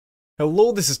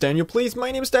Hello, this is Daniel Please. My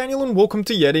name is Daniel and welcome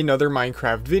to yet another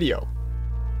Minecraft video.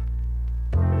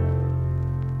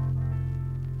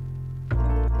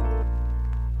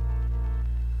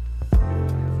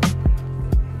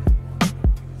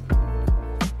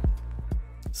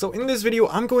 So in this video,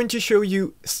 I'm going to show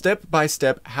you step by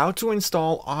step how to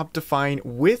install Optifine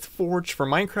with Forge for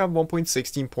Minecraft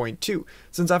 1.16.2.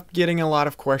 Since I'm getting a lot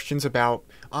of questions about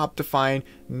Optifine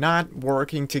not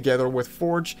working together with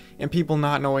Forge and people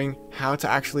not knowing how to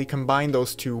actually combine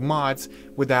those two mods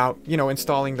without,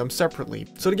 installing them separately.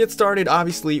 So to get started,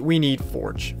 obviously we need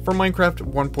Forge for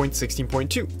Minecraft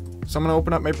 1.16.2. So I'm going to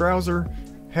open up my browser,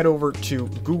 head over to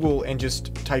Google and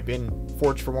just type in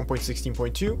Forge for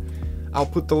 1.16.2. I'll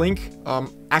put the link,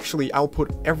 I'll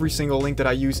put every single link that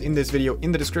I use in this video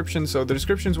in the description, so the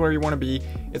description is where you want to be.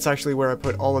 It's actually where I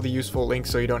put all of the useful links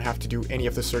so you don't have to do any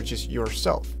of the searches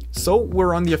yourself. So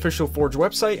we're on the official Forge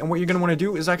website, and what you're going to want to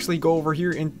do is actually go over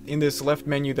here in this left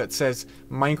menu that says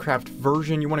Minecraft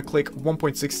version. You want to click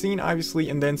 1.16 obviously,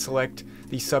 and then select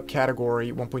the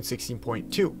subcategory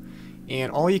 1.16.2.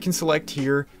 And all you can select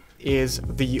here is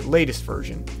the latest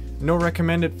version. No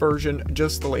recommended version,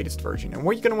 just the latest version. And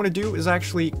what you're going to want to do is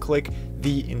actually click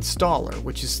the installer,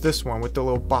 which is this one with the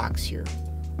little box here.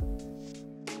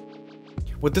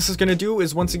 What this is going to do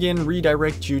is once again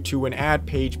redirect you to an ad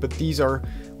page, but these are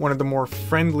one of the more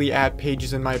friendly ad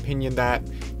pages in my opinion that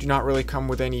do not really come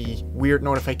with any weird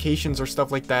notifications or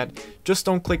stuff like that. Just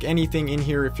don't click anything in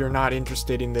here if you're not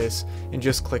interested in this and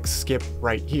just click skip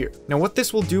right here. Now what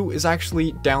this will do is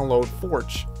actually download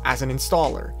Forge as an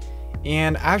installer.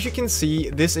 And as you can see,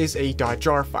 this is a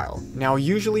 .jar file. Now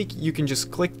usually you can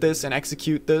just click this and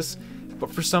execute this,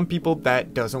 but for some people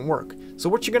that doesn't work. So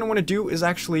what you're going to want to do is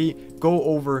actually go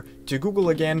over to Google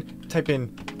again, type in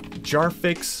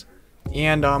Jarfix,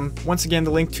 and once again the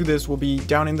link to this will be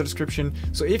down in the description.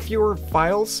 So if your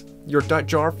files, your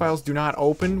 .jar files do not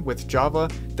open with Java,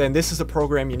 then this is the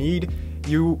program you need.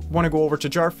 You want to go over to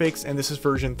Jarfix, and this is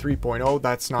version 3.0.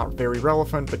 That's not very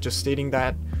relevant, but just stating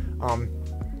that.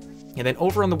 And then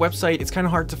over on the website, it's kind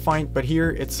of hard to find, but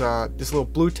here it's this little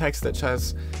blue text that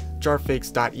says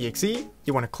jarfix.exe.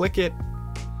 You want to click it.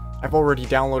 I've already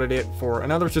downloaded it for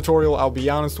another tutorial, I'll be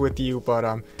honest with you, but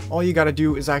all you got to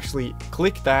do is actually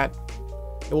click that.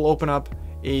 It will open up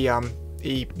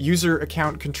a user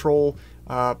account control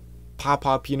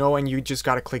pop-up, and you just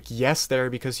got to click yes there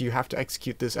because you have to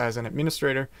execute this as an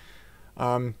administrator.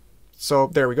 So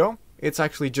there we go. It's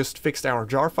actually just fixed our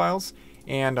jar files,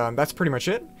 and that's pretty much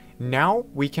it. Now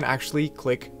we can actually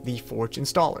click the Forge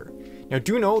installer. Now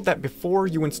do know that before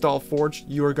you install Forge,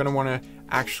 you are going to want to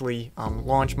actually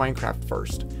launch Minecraft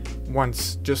first.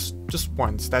 Once, just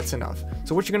once, that's enough.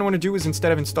 So what you're going to want to do is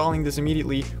instead of installing this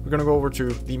immediately, we're going to go over to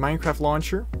the Minecraft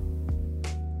launcher.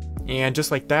 And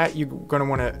just like that, you're going to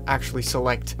want to actually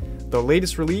select the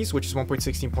latest release, which is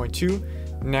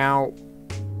 1.16.2. Now,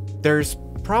 there's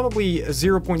probably a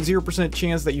 0.0%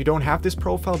 chance that you don't have this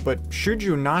profile, but should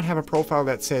you not have a profile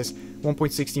that says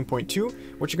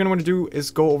 1.16.2, what you're going to want to do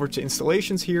is go over to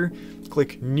installations here,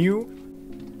 click new,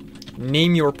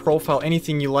 name your profile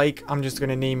anything you like. I'm just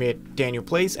going to name it Daniel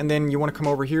Plays, and then you want to come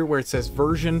over here where it says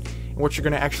version, and what you're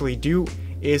going to actually do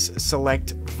is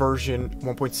select version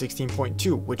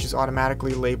 1.16.2, which is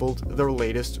automatically labeled the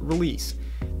latest release.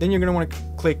 Then you're going to want to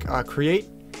click create.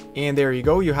 And there you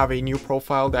go, you have a new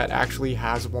profile that actually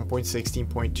has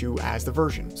 1.16.2 as the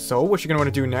version. So what you're going to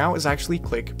want to do now is actually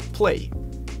click play.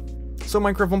 So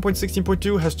Minecraft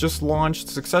 1.16.2 has just launched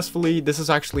successfully. This is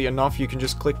actually enough. You can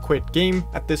just click quit game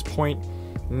at this point.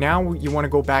 Now you want to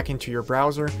go back into your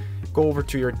browser, go over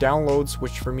to your downloads,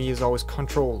 which for me is always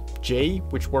Ctrl-J,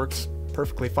 which works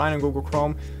perfectly fine on Google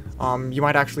Chrome. You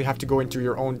might actually have to go into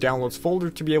your own downloads folder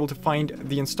to be able to find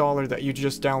the installer that you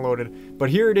just downloaded.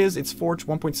 But here it is, it's Forge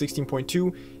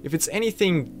 1.16.2. If it's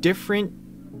anything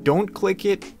different, don't click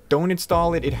it, don't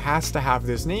install it, it has to have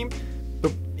this name.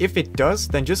 But if it does,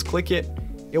 then just click it.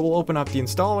 It will open up the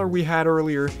installer we had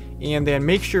earlier, and then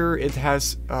make sure it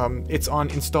has, it's on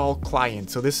install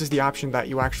client. So this is the option that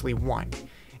you actually want.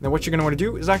 Now what you're going to want to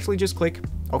do is actually just click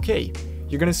OK.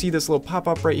 You're going to see this little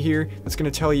pop-up right here that's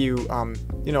going to tell you,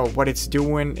 what it's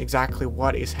doing, exactly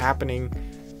what is happening.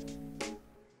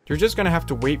 You're just going to have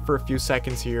to wait for a few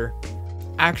seconds here.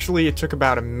 Actually, it took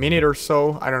about a minute or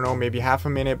so. I don't know, maybe half a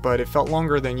minute, but it felt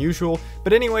longer than usual.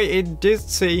 But anyway, it did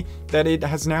say that it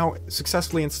has now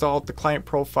successfully installed the client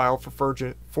profile for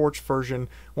Forge version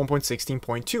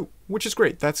 1.16.2, which is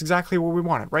great. That's exactly what we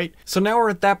wanted, right? So now we're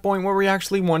at that point where we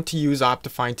actually want to use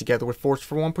Optifine together with Forge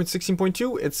for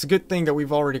 1.16.2. It's a good thing that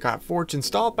we've already got Forge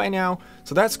installed by now,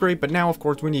 so that's great, but now of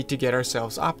course we need to get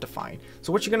ourselves Optifine.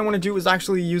 So what you're going to want to do is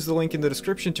actually use the link in the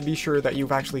description to be sure that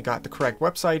you've actually got the correct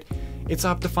website. It's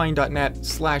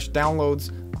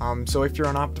optifine.net/downloads. So if you're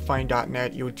on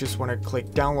optifine.net, you would just want to click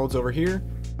downloads over here.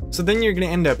 So then you're going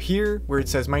to end up here where it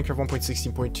says Minecraft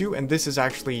 1.16.2, and this is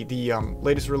actually the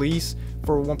latest release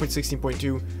for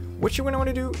 1.16.2. What you're going to want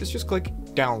to do is just click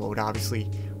download, obviously.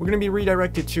 We're going to be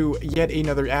redirected to yet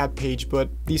another ad page, but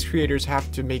these creators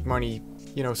have to make money,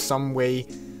 you know, some way.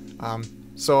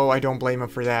 So I don't blame them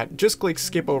for that. Just click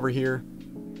skip over here.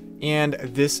 And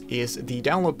this is the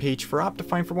download page for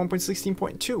Optifine for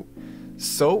 1.16.2.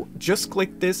 So just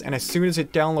click this, and as soon as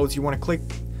it downloads, you want to click,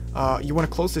 you want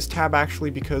to close this tab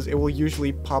actually, because it will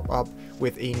usually pop up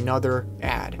with another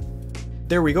ad.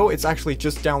 There we go, it's actually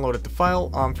just downloaded the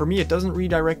file. For me, it doesn't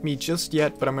redirect me just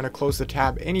yet, but I'm going to close the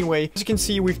tab anyway. As you can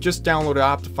see, we've just downloaded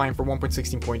Optifine for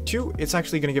 1.16.2. It's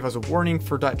actually going to give us a warning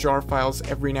for .jar files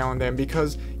every now and then,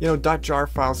 because, you know, .jar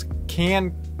files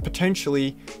can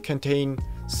potentially contain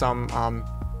some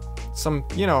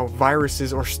you know,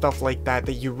 viruses or stuff like that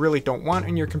that you really don't want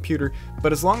in your computer.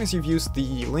 But as long as you've used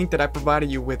the link that I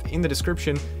provided you with in the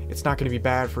description, it's not going to be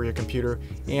bad for your computer.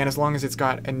 And as long as it's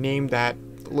got a name that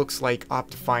looks like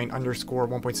Optifine underscore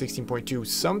 1.16.2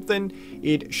 something,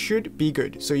 it should be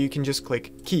good. So you can just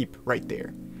click keep right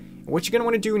there. What you're going to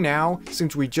want to do now,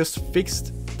 since we just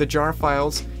fixed the jar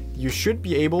files, you should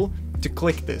be able to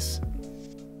click this.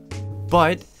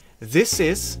 But this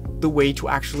is the way to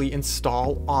actually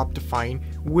install Optifine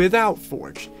without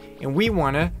Forge. And we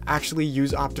want to actually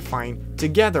use Optifine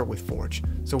together with Forge.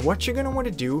 So what you're going to want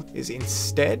to do is,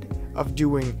 instead of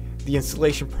doing the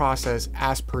installation process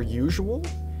as per usual,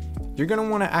 you're going to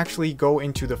want to actually go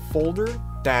into the folder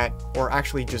that, or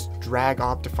actually just drag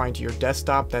Optifine to your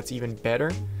desktop. That's even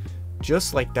better.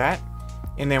 Just like that.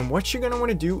 And then what you're going to want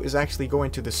to do is actually go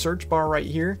into the search bar right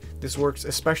here. This works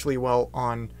especially well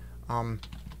on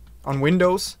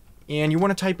Windows, and you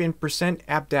want to type in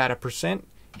 %appdata%,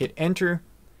 hit enter,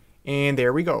 and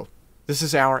there we go. This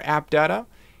is our app data,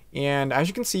 and as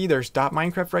you can see, there's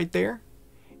 .minecraft right there,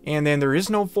 and then there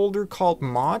is no folder called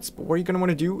mods. But what you're going to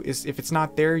want to do is, if it's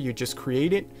not there, you just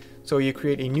create it. So you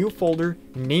create a new folder,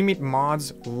 name it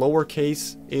mods,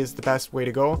 lowercase is the best way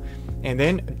to go, and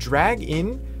then drag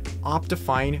in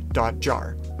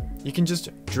optifine.jar. You can just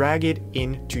drag it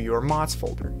into your mods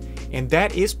folder, and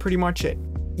that is pretty much it.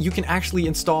 You can actually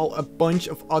install a bunch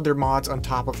of other mods on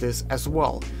top of this as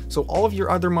well. So all of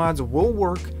your other mods will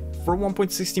work for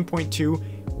 1.16.2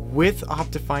 with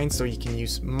Optifine, so you can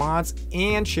use mods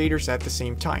and shaders at the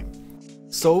same time.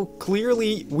 So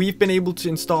clearly we've been able to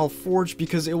install Forge,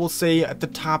 because it will say at the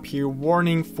top here,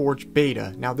 warning Forge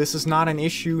beta. Now this is not an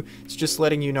issue, it's just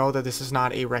letting you know that this is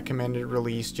not a recommended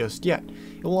release just yet.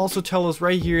 It will also tell us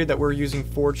right here that we're using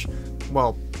Forge,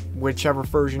 well, whichever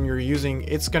version you're using,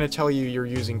 it's going to tell you you're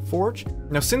using Forge.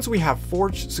 Now since we have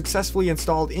Forge successfully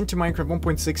installed into Minecraft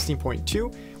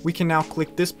 1.16.2, we can now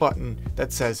click this button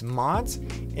that says mods,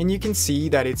 and you can see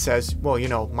that it says, well, you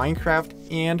know,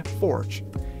 Minecraft and Forge.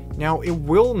 Now it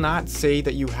will not say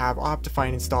that you have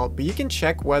Optifine installed, but you can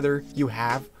check whether you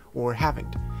have or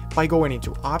haven't by going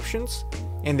into options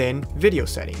and then video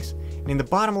settings. And in the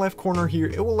bottom left corner here,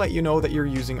 it will let you know that you're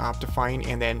using Optifine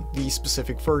and then the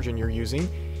specific version you're using.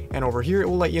 And over here, it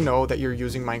will let you know that you're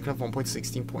using Minecraft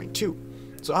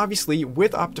 1.16.2. So obviously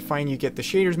with Optifine, you get the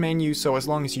shaders menu. So as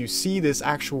long as you see this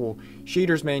actual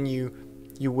shaders menu,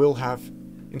 you will have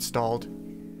installed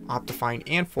Optifine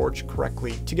and Forge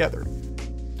correctly together.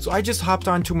 So I just hopped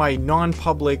onto my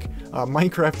non-public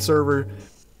Minecraft server,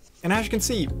 and as you can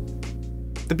see,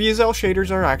 the BSL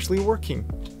shaders are actually working,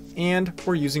 and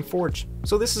we're using Forge.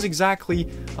 So this is exactly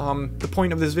the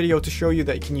point of this video, to show you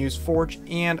that you can use Forge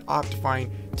and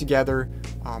Optifine together,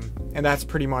 and that's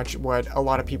pretty much what a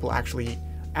lot of people actually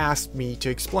asked me to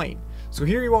explain. So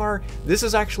here you are. This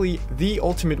is actually the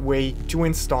ultimate way to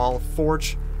install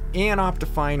Forge and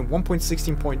Optifine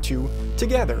 1.16.2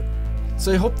 together.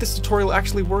 So I hope this tutorial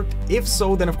actually worked. If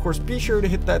so, then of course be sure to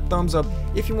hit that thumbs up.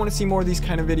 If you want to see more of these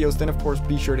kind of videos, then of course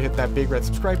be sure to hit that big red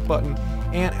subscribe button.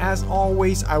 And as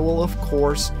always, I will of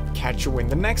course catch you in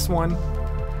the next one.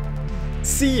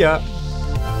 See ya!